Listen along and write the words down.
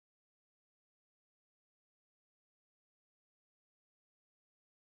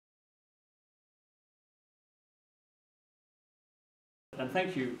and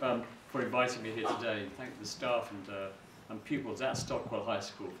thank you for inviting me here today. Thank the staff and pupils at Stockwell High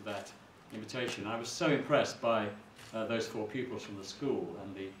School for that invitation. I was so impressed by those 4 pupils from the school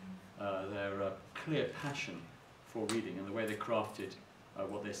and their clear passion for reading and the way they crafted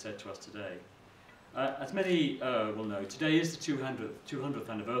what they said to us today. As many will know, today is the 200th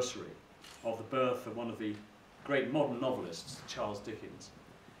anniversary of the birth of one of the great modern novelists, Charles Dickens.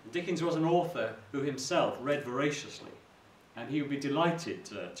 Dickens was an author who himself read voraciously, and he would be delighted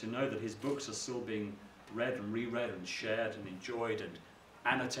to know that his books are still being read and reread and shared and enjoyed and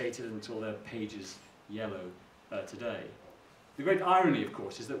annotated until their pages yellow today. The great irony, of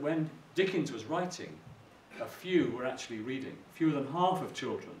course, is that when Dickens was writing, a few were actually reading. Fewer than half of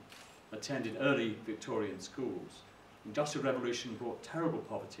children attended early Victorian schools. The Industrial Revolution brought terrible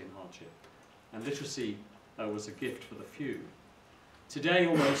poverty and hardship, and literacy was a gift for the few. Today,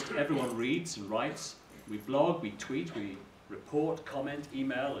 almost everyone reads and writes. We blog, we tweet, we report, comment,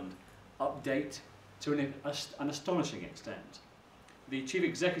 email, and update to an astonishing extent. The chief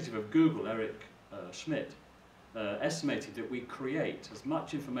executive of Google, Eric Schmidt, estimated that we create as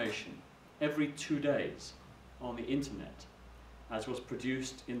much information every 2 days on the internet as was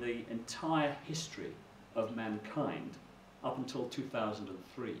produced in the entire history of mankind up until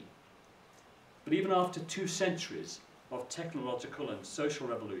 2003. But even after 2 centuries of technological and social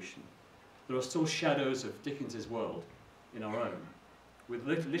revolution, there are still shadows of Dickens's world in our own, with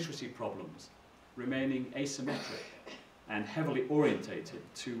literacy problems remaining asymmetric and heavily orientated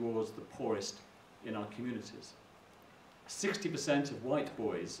towards the poorest in our communities. 60% of white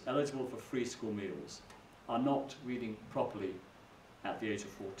boys eligible for free school meals are not reading properly at the age of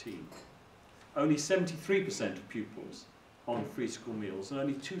 14. Only 73% of pupils on free school meals, and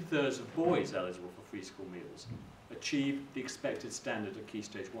only 2/3 of boys eligible for free school meals, achieve the expected standard at Key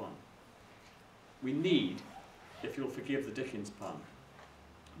Stage 1. We need, if you'll forgive the Dickens pun,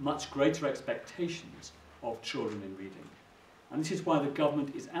 much greater expectations of children in reading. And this is why the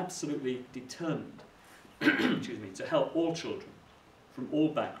government is absolutely determined excuse me, to help all children from all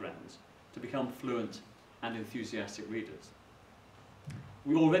backgrounds to become fluent and enthusiastic readers.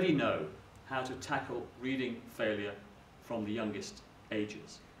 We already know how to tackle reading failure from the youngest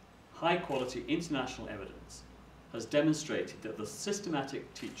ages. High-quality international evidence has demonstrated that the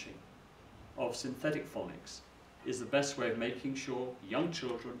systematic teaching of synthetic phonics is the best way of making sure young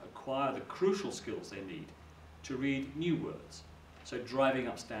children acquire the crucial skills they need to read new words, so driving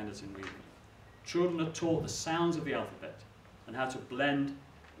up standards in reading. Children are taught the sounds of the alphabet and how to blend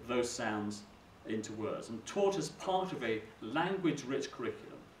those sounds into words, and taught as part of a language-rich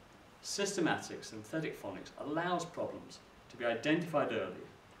curriculum. Systematic synthetic phonics allows problems to be identified early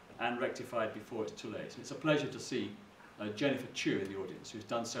and rectified before it's too late. And it's a pleasure to see Jennifer Chu in the audience, who's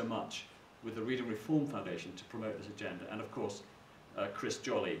done so much with the Reading Reform Foundation to promote this agenda, and of course Chris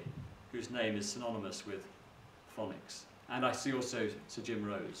Jolly, whose name is synonymous with phonics. And I see also Sir Jim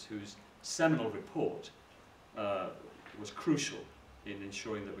Rose, whose seminal report was crucial in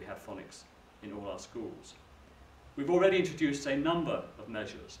ensuring that we have phonics in all our schools. We've already introduced a number of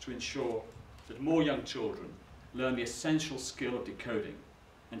measures to ensure that more young children learn the essential skill of decoding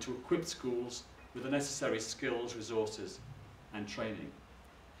and to equip schools with the necessary skills, resources and training.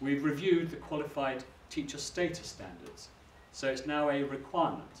 We've reviewed the qualified teacher status standards, so it's now a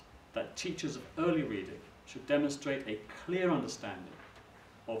requirement that teachers of early reading should demonstrate a clear understanding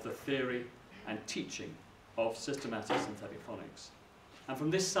of the theory and teaching of systematic synthetic phonics. And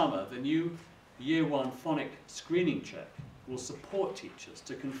from this summer, the new Year 1 phonic screening check will support teachers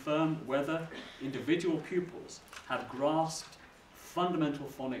to confirm whether individual pupils have grasped fundamental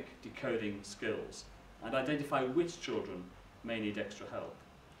phonic decoding skills and identify which children may need extra help.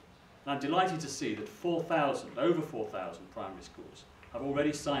 And I'm delighted to see that over 4,000 primary schools have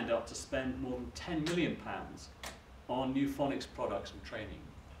already signed up to spend more than £10 million on new phonics products and training,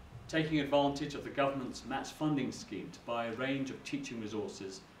 taking advantage of the government's match funding scheme to buy a range of teaching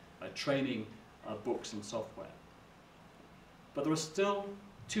resources, training, books and software. But there are still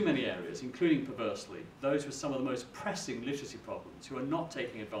too many areas, including, perversely, those with some of the most pressing literacy problems who are not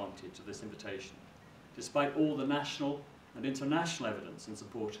taking advantage of this invitation, despite all the national and international evidence in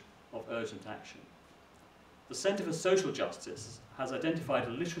support of urgent action. The Centre for Social Justice has identified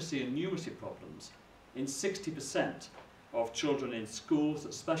literacy and numeracy problems in 60% of children in schools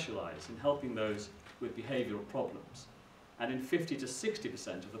that specialise in helping those with behavioural problems, and in 50 to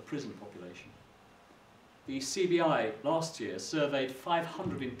 60% of the prison population. The CBI last year surveyed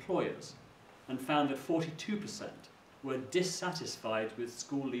 500 employers and found that 42% were dissatisfied with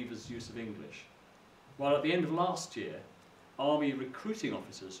school leavers' use of English, while at the end of last year, Army recruiting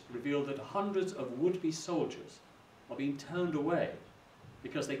officers revealed that hundreds of would-be soldiers are being turned away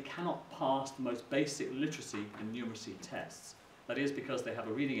because they cannot pass the most basic literacy and numeracy tests. That is because they have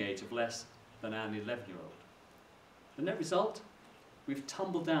a reading age of less than an 11-year-old. The net result? We've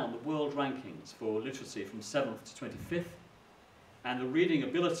tumbled down the world rankings for literacy from 7th to 25th, and the reading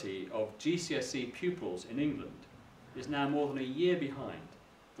ability of GCSE pupils in England is now more than a year behind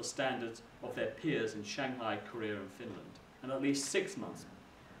the standards of their peers in Shanghai, Korea and Finland, and at least 6 months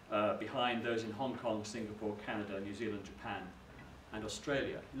behind those in Hong Kong, Singapore, Canada, New Zealand, Japan and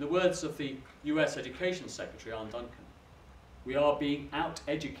Australia. In the words of the US Education Secretary, Arne Duncan, we are being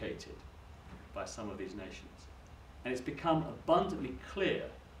out-educated by some of these nations. And it's become abundantly clear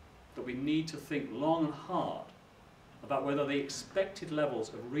that we need to think long and hard about whether the expected levels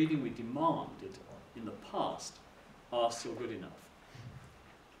of reading we demanded in the past are still good enough.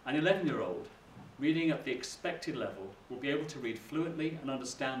 An 11-year-old reading at the expected level will be able to read fluently and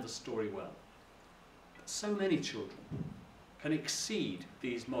understand the story well. But so many children can exceed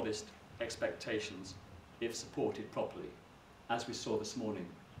these modest expectations if supported properly, as we saw this morning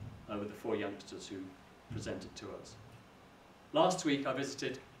with the 4 youngsters who presented to us. Last week I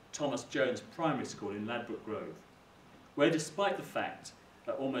visited Thomas Jones Primary School in Ladbroke Grove, where despite the fact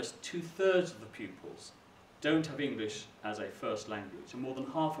that almost 2/3 of the pupils don't have English as a first language, and more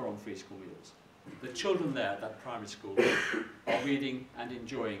than half are on free school meals, the children there at that primary school are reading and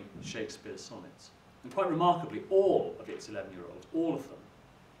enjoying Shakespeare's sonnets. And quite remarkably, all of its 11-year-olds, all of them,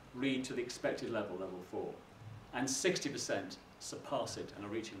 read to the expected level, level 4, and 60% surpass it and are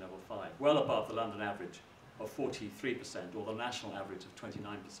reaching level 5, well above the London average of 43% or the national average of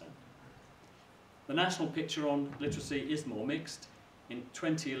 29%. The national picture on literacy is more mixed. In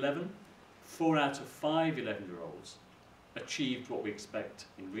 2011, 4 out of 5 11-year-olds achieved what we expect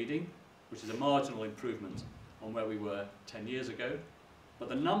in reading, which is a marginal improvement on where we were 10 years ago, but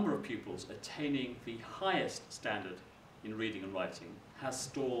the number of pupils attaining the highest standard in reading and writing has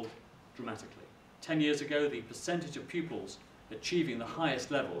stalled dramatically. 10 years ago, the percentage of pupils achieving the highest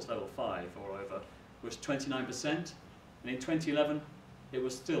levels, level 5 or over, was 29%, and in 2011 it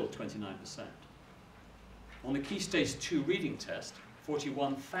was still 29%. On the Key Stage 2 reading test,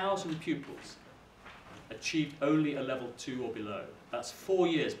 41,000 pupils achieved only a level 2 or below. That's 4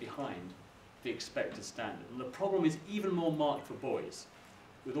 years behind the expected standard. And the problem is even more marked for boys,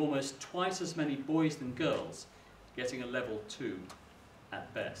 with almost twice as many boys than girls getting a level 2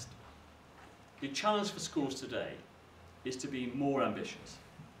 at best. The challenge for schools today is to be more ambitious.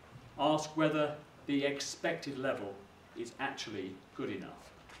 Ask whether the expected level is actually good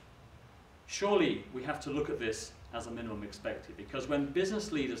enough. Surely we have to look at this as a minimum expected, because when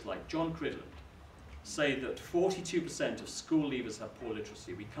business leaders like John Cridland say that 42% of school leavers have poor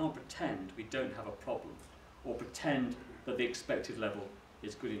literacy, we can't pretend we don't have a problem or pretend that the expected level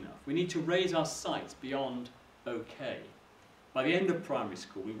is good enough. We need to raise our sights beyond okay. By the end of primary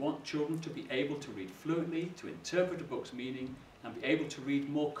school, we want children to be able to read fluently, to interpret a book's meaning, and be able to read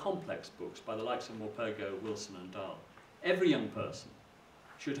more complex books by the likes of Morpurgo, Wilson and Dahl. Every young person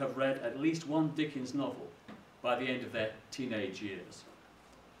should have read at least one Dickens novel by the end of their teenage years.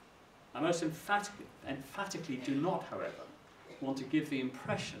 I most emphatically do not, however, want to give the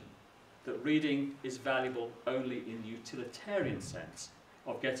impression that reading is valuable only in the utilitarian sense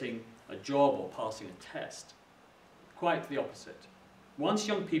of getting a job or passing a test. Quite the opposite. Once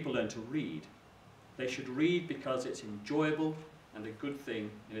young people learn to read, they should read because it's enjoyable and a good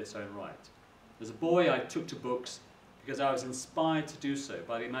thing in its own right. As a boy, I took to books because I was inspired to do so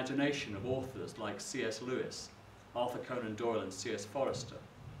by the imagination of authors like C.S. Lewis, Arthur Conan Doyle and C.S. Forester,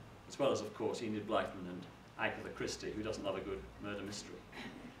 as well as, of course, Enid Blyton and Agatha Christie, who doesn't love a good murder mystery.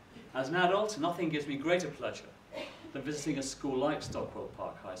 As an adult, nothing gives me greater pleasure than visiting a school like Stockwell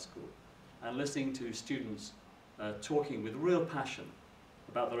Park High School and listening to students talking with real passion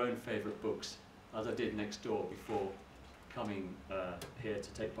about their own favourite books, as I did next door before coming here to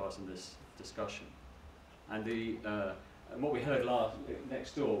take part in this discussion. And what we heard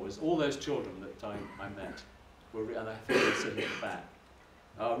next door was all those children that I met, and I think they're sitting at the back,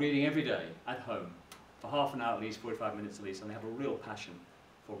 are reading every day at home for half an hour at least, 45 minutes at least, and they have a real passion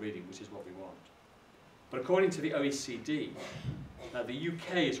for reading, which is what we want. But according to the OECD, the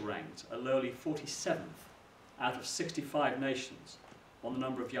UK is ranked a lowly 47th out of 65 nations on the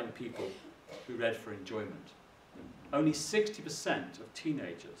number of young people who read for enjoyment. Only 60% of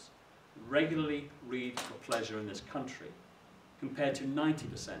teenagers regularly read for pleasure in this country, compared to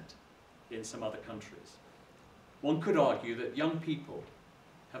 90% in some other countries. One could argue that young people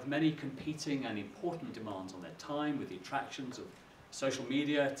have many competing and important demands on their time, with the attractions of social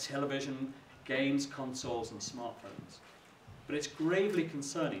media, television, games, consoles and smartphones. But it's gravely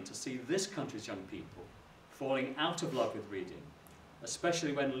concerning to see this country's young people falling out of love with reading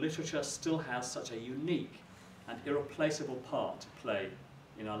especially when literature still has such a unique and irreplaceable part to play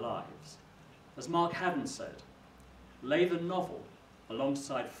in our lives. As Mark Haddon said, lay the novel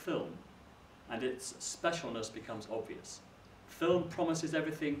alongside film and its specialness becomes obvious. Film promises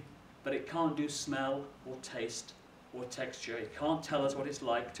everything, but it can't do smell or taste or texture. It can't tell us what it's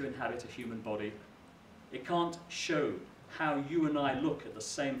like to inhabit a human body. It can't show how you and I look at the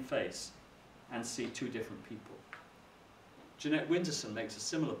same face and see two different people. Jeanette Winterson makes a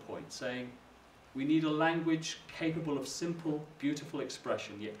similar point, saying, we need a language capable of simple, beautiful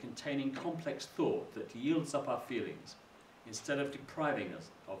expression, yet containing complex thought that yields up our feelings, instead of depriving us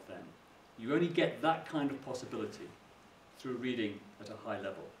of them. You only get that kind of possibility through reading at a high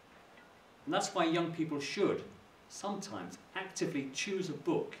level. And that's why young people should sometimes actively choose a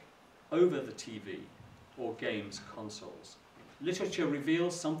book over the TV or games consoles. Literature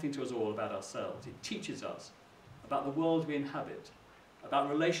reveals something to us all about ourselves. It teaches us about the world we inhabit, about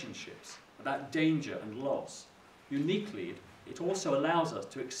relationships, about danger and loss. Uniquely, it also allows us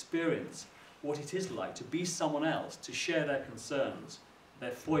to experience what it is like to be someone else, to share their concerns,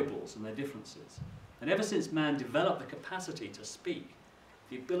 their foibles and their differences. And ever since man developed the capacity to speak,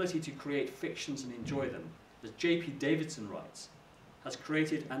 the ability to create fictions and enjoy them, as J.P. Davidson writes, has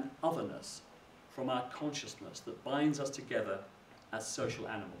created an otherness from our consciousness that binds us together as social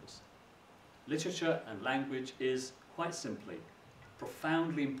animals. Literature and language is, quite simply,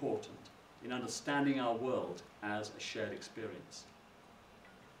 profoundly important in understanding our world as a shared experience.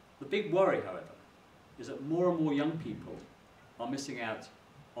 The big worry, however, is that more and more young people are missing out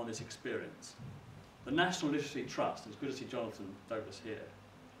on this experience. The National Literacy Trust, and it's good to see Jonathan Douglas here,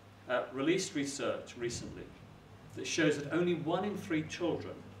 released research recently that shows that only 1 in 3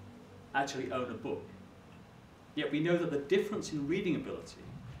 children actually own a book. Yet we know that the difference in reading ability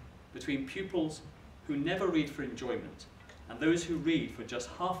between pupils who never read for enjoyment and those who read for just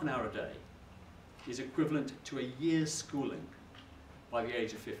half an hour a day is equivalent to a year's schooling by the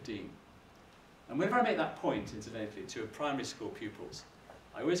age of 15. And whenever I make that point, incidentally, to primary school pupils,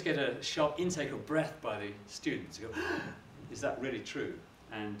 I always get a sharp intake of breath by the students who go, is that really true?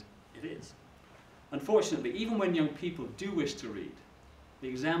 And it is. Unfortunately, even when young people do wish to read, the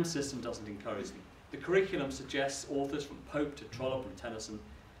exam system doesn't encourage them. The curriculum suggests authors from Pope to Trollope and Tennyson,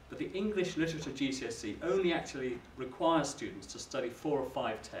 but the English Literature GCSE only actually requires students to study 4 or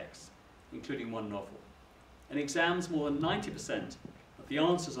 5 texts, including 1 novel. In exams, more than 90% of the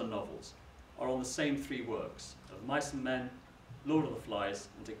answers on novels are on the same 3 works, of Mice and Men, Lord of the Flies,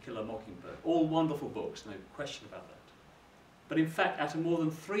 and To Kill a Mockingbird. All wonderful books, no question about that. But in fact, out of more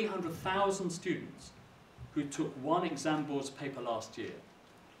than 300,000 students who took 1 exam board's paper last year,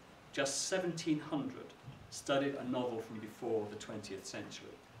 just 1,700 studied a novel from before the 20th century.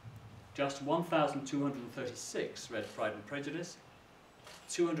 Just 1,236 read Pride and Prejudice,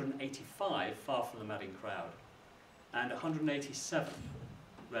 285 Far from the Madding Crowd, and 187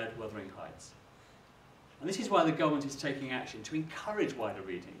 read Wuthering Heights. And this is why the government is taking action to encourage wider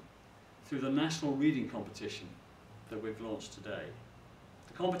reading through the national reading competition that we've launched today.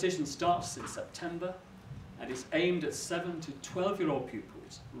 The competition starts in September and is aimed at 7 to 12-year-old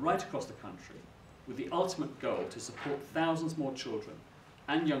pupils right across the country, with the ultimate goal to support thousands more children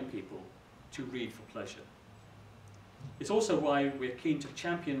and young people to read for pleasure. It's also why we're keen to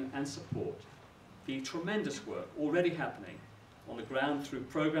champion and support the tremendous work already happening on the ground through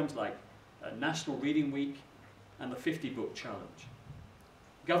programs like National Reading Week and the 50-Book Challenge.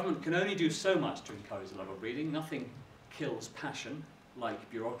 Government can only do so much to encourage the love of reading. Nothing kills passion like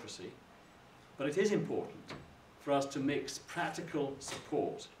bureaucracy, but it is important for us to mix practical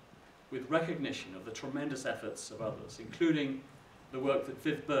support with recognition of the tremendous efforts of others, including the work that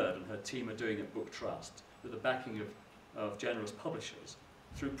Viv Bird and her team are doing at Book Trust, with the backing of generous publishers,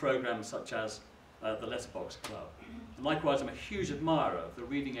 through programs such as the Letterbox Club. And likewise, I'm a huge admirer of the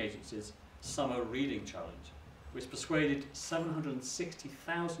Reading Agency's Summer Reading Challenge, which persuaded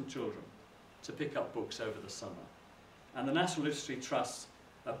 760,000 children to pick up books over the summer. And the National Literacy Trust's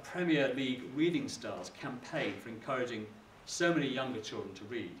Premier League Reading Stars campaign for encouraging so many younger children to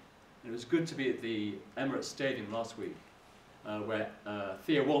read. And it was good to be at the Emirates Stadium last week, where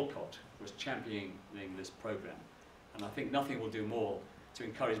Thea Walcott was championing this programme. And I think nothing will do more to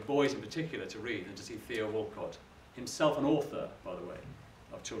encourage boys in particular to read than to see Thea Walcott, himself an author, by the way,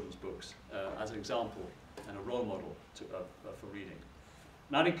 of children's books, as an example and a role model for reading.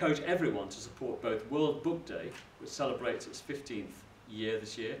 And I'd encourage everyone to support both World Book Day, which celebrates its 15th year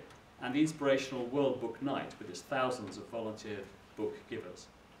this year, and the inspirational World Book Night, with its thousands of volunteer book givers.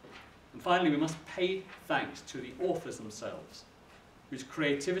 And finally, we must pay thanks to the authors themselves, whose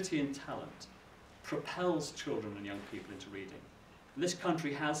creativity and talent propels children and young people into reading. And This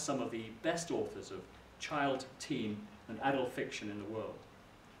country has some of the best authors of child, teen, and adult fiction in the world.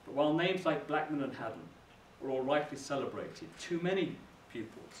 But while names like Blackman and Haddon are all rightly celebrated, too many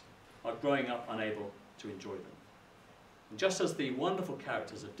pupils are growing up unable to enjoy them. And just as the wonderful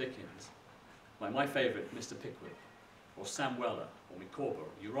characters of Dickens, like my favourite Mr. Pickwick, or Sam Weller, or Micawber,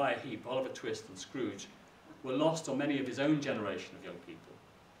 Uriah Heep, Oliver Twist, and Scrooge, were lost on many of his own generation of young people,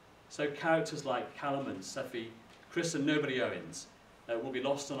 so characters like Callum and Seffy, Chris and Nobody Owens will be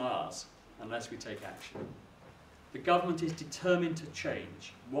lost on ours unless we take action. The government is determined to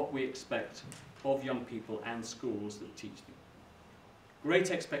change what we expect of young people and schools that teach them.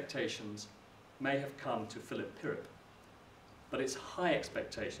 Great expectations may have come to Philip Pirrip, but it's high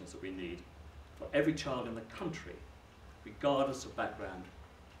expectations that we need for every child in the country, regardless of background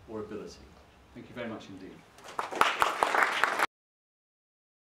or ability. Thank you very much indeed.